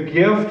the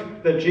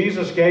gift that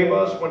Jesus gave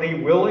us when He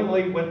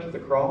willingly went to the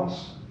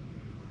cross,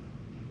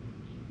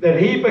 that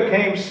He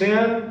became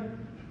sin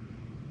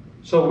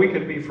so we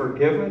could be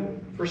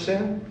forgiven for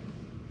sin.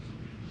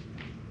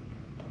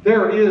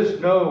 There is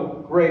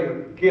no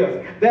greater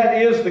gift.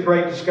 That is the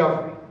great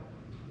discovery.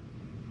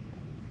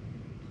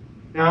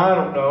 Now, I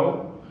don't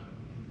know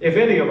if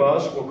any of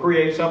us will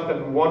create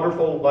something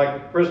wonderful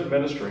like prison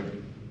ministry.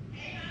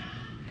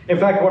 In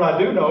fact, what I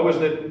do know is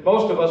that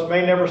most of us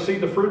may never see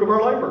the fruit of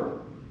our labor.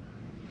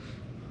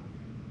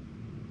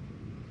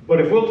 But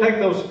if we'll take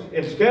those,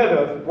 instead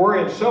of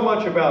worrying so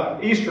much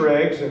about Easter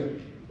eggs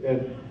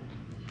and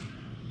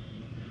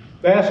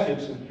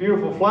baskets and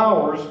beautiful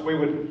flowers, we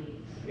would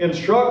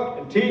instruct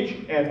and teach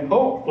and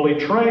hopefully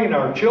train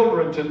our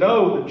children to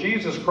know that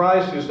Jesus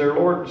Christ is their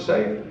Lord and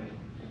Savior.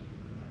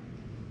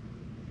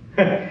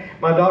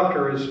 My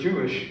doctor is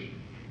Jewish.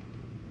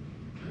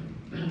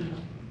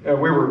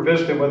 And we were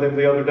visiting with him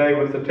the other day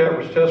with the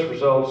test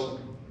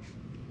results.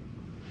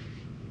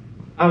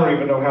 I don't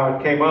even know how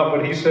it came up,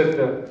 but he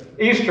said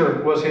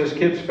Easter was his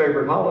kid's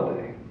favorite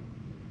holiday.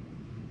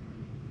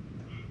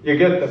 You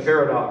get the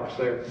paradox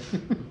there.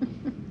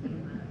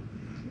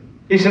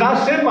 He said,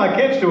 I send my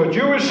kids to a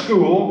Jewish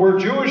school. We're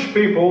Jewish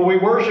people. We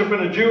worship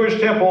in a Jewish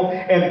temple,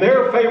 and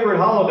their favorite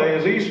holiday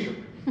is Easter.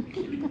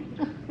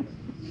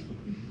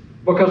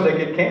 Because they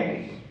get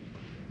candy.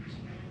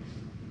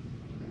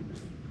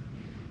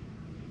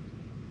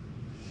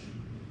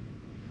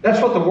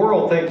 That's what the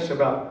world thinks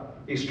about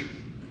Easter.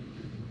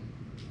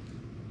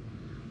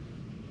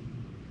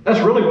 That's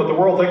really what the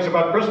world thinks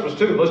about Christmas,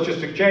 too. Let's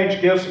just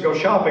exchange gifts and go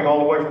shopping all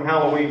the way from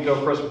Halloween till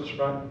Christmas,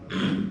 right?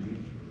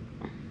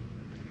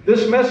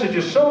 This message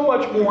is so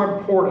much more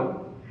important.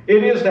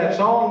 It is that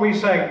song we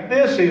sang,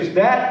 this is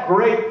that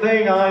great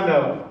thing I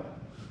know.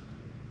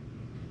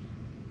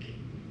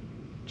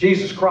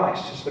 Jesus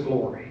Christ is the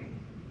glory.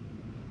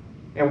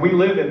 And we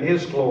live in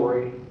His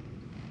glory.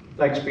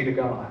 Thanks be to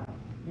God.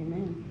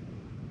 Amen.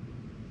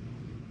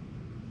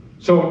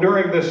 So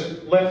during this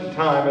Lenten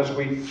time, as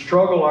we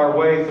struggle our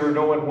way through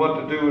knowing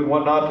what to do and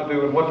what not to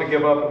do and what to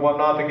give up and what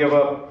not to give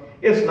up,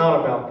 it's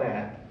not about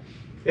that.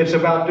 It's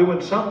about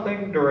doing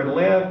something during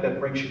Lent that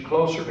brings you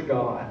closer to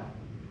God,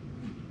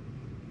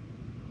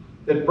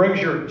 that brings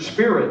your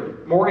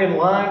spirit more in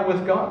line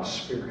with God's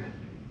Spirit.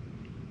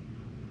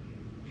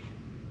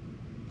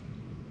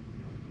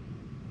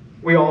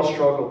 We all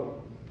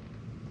struggle.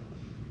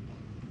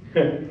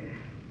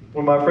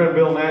 When my friend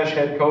Bill Nash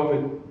had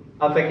COVID,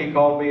 I think he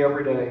called me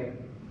every day.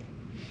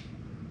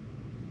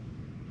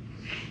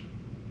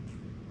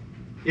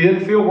 He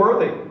didn't feel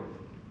worthy.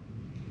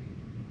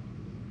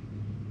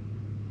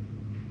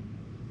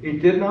 He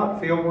did not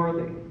feel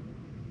worthy.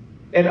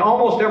 And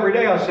almost every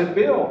day I said,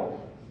 Bill,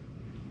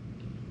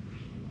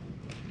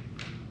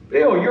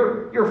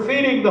 you're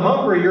feeding the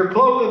hungry, you're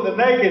clothing the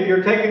naked,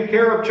 you're taking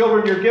care of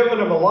children, you're giving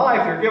them a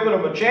life, you're giving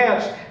them a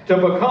chance to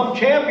become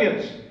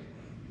champions.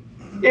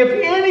 If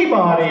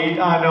anybody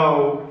I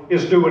know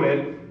is doing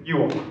it,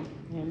 you are.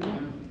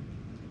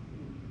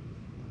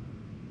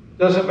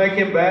 Doesn't make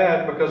him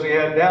bad because he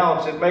had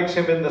doubts. It makes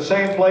him in the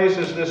same place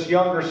as this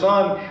younger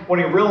son when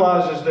he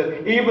realizes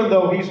that even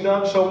though he's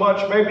done so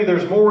much, maybe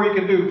there's more he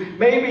can do.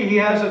 Maybe he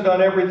hasn't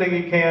done everything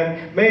he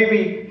can.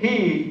 Maybe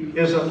he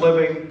isn't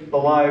living the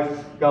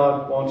life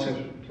God wants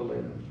him to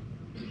live.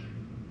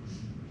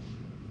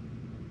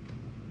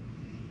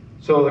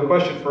 So the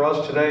question for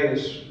us today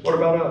is, what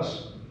about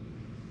us?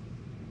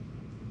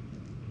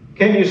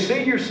 Can you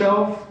see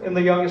yourself in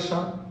the youngest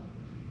son?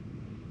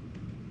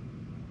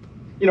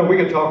 You know, we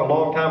could talk a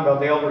long time about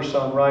the elder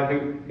son, right?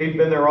 He'd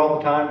been there all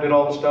the time, did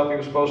all the stuff he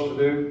was supposed to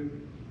do.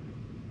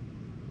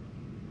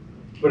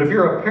 But if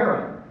you're a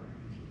parent,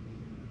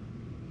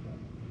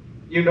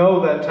 you know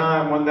that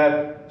time when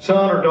that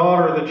son or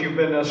daughter that you've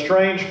been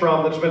estranged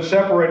from, that's been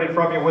separated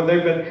from you, when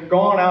they've been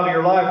gone out of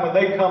your life, when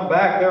they come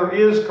back, there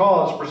is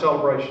cause for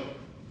celebration.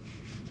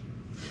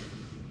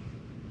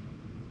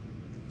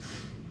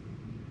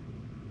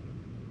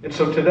 And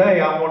so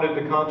today I wanted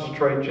to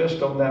concentrate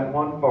just on that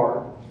one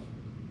part.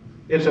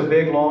 It's a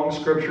big, long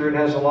scripture. It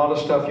has a lot of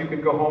stuff. You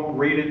can go home,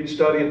 read it,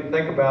 study it, and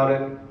think about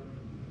it.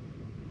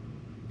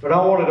 But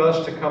I wanted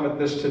us to come at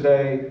this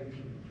today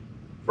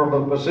from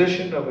a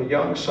position of a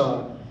young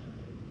son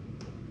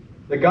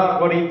that got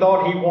what he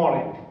thought he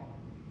wanted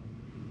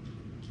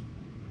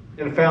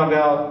and found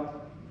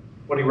out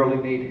what he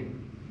really needed.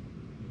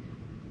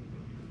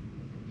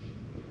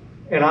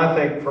 And I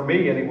think, for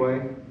me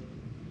anyway,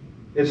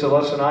 it's a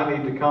lesson I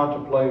need to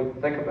contemplate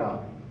and think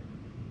about.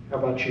 How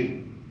about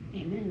you?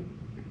 Amen.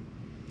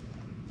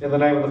 In the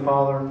name of the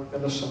Father,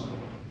 and the Son,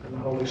 and the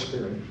Holy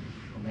Spirit.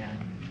 Amen.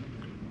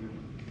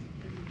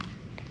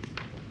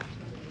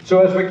 So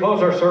as we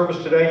close our service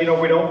today, you know,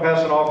 we don't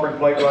pass an offering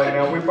plate right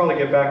now. We'll probably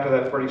get back to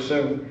that pretty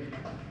soon.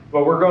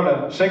 But we're going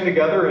to sing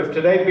together. If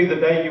today be the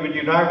day you would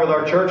unite with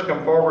our church,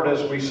 come forward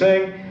as we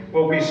sing.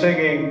 We'll be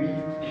singing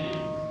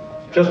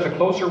Just a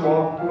Closer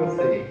Walk with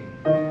Thee.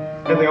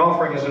 And the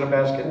offering is in a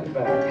basket in the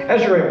back.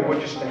 As you're able,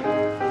 would you stand?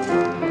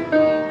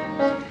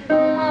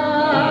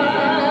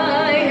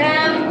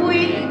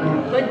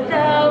 But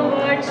thou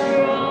art strong.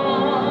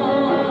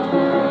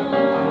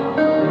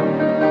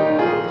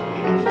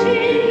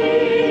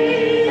 Jesus,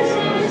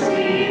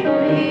 keep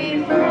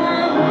me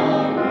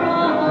from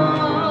wrong.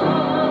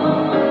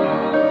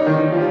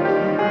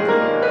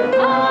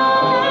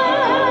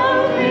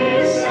 I'll be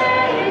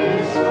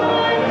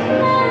satisfied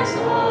as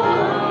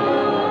long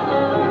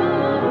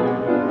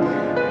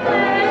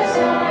as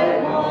I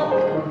walk.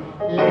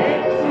 Let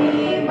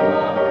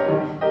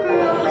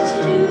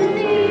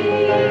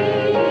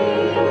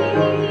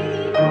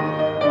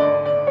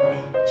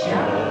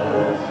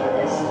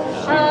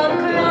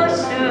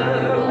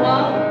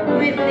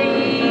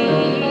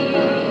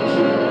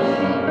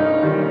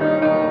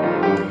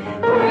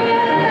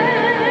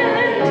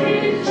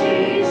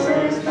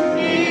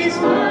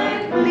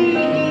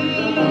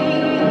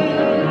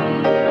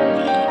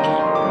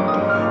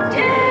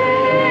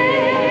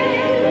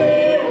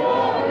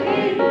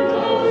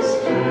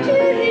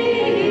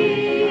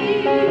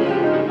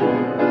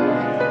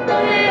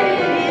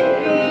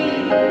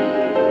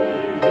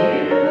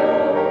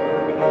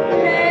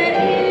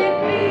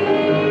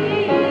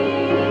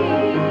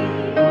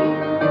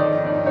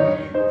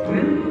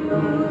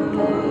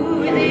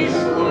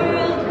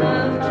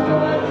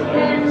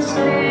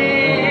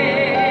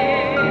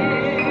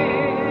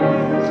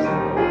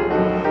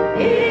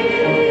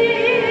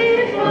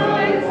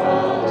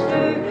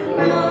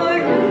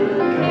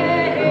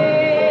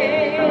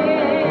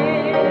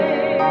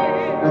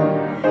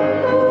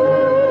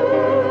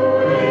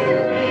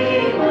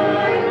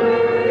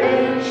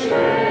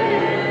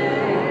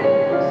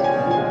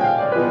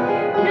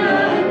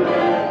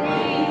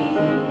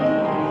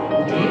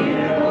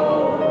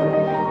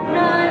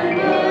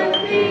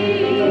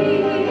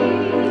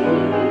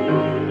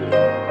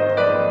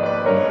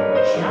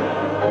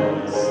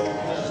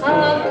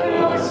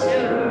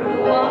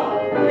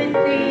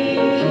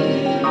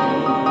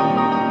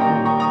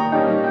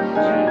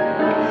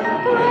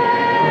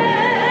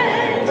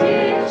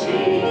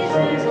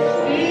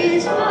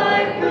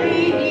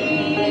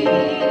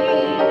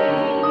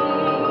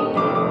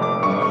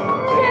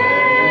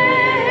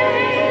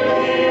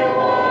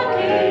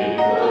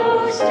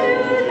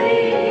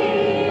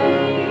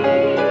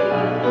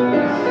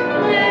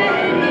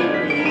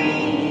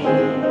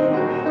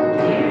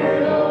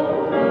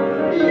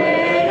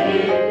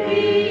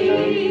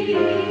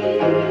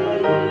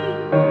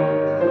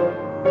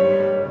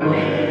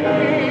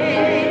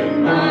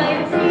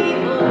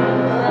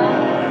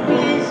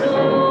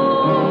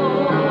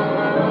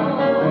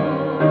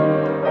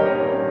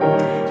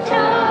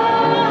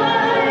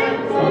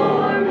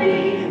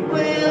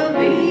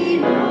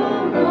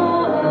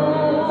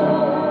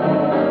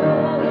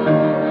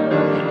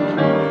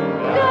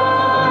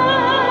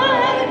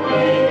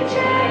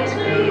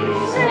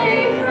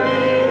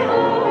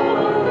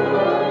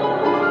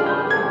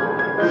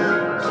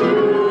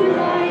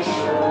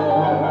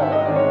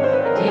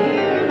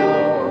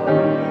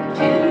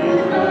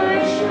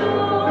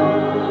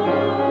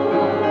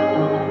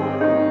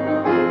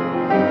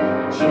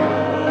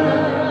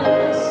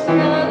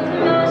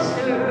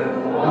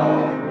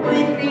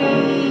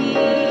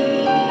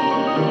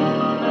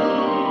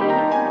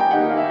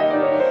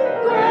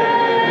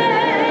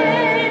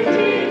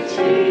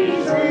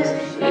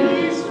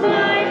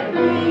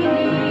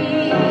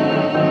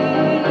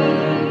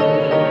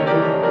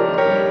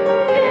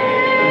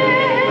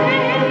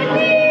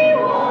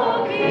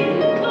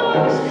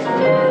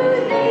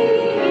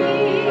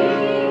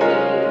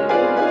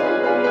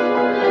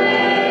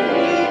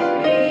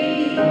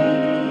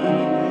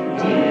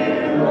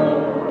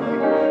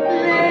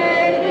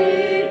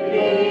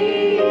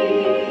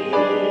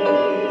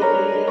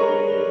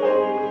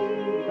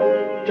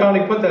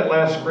Johnny, put that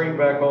last screen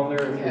back on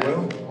there, if you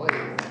will.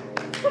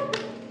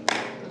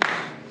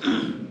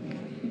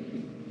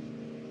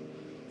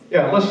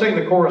 Yeah, let's sing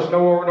the chorus.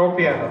 No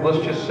piano.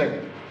 Let's just sing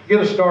it.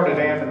 Get us started,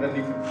 Ann, and then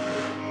you can.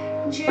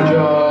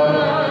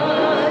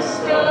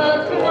 Just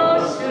a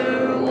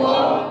closer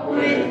walk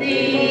with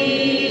thee.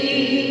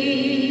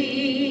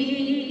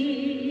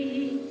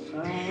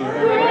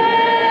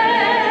 Granted,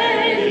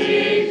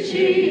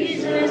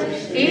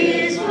 Jesus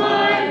is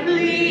my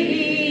plea.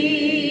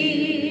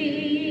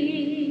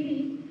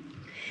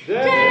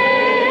 Daily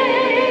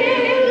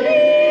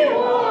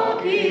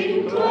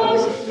walking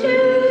close to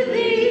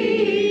thee.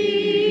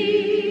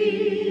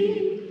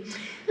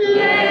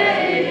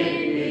 Let it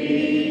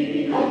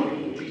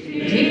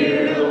be,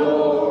 dear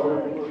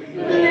Lord,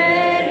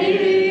 let it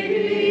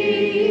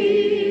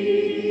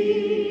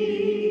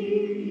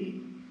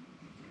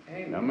be.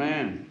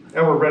 Amen.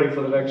 Now we're ready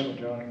for the next one,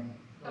 Johnny.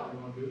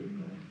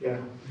 Yeah.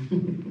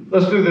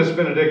 Let's do this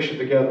benediction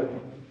together.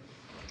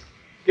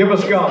 Give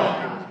us,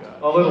 God,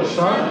 a little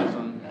sun,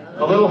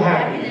 a little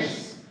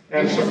happiness,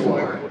 and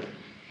support.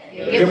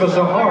 Give us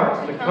a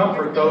heart to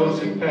comfort those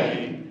in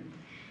pain.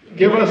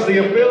 Give us the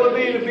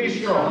ability to be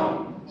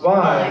strong,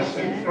 wise,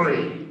 and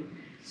free,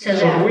 so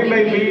that we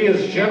may be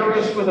as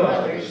generous with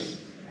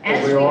others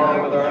as we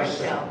are with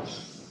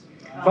ourselves.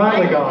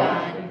 Finally,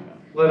 God,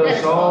 let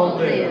us all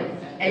live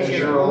as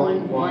your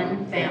own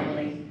one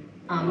family.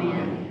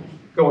 Amen.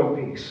 Go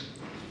in peace.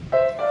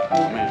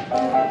 Amen.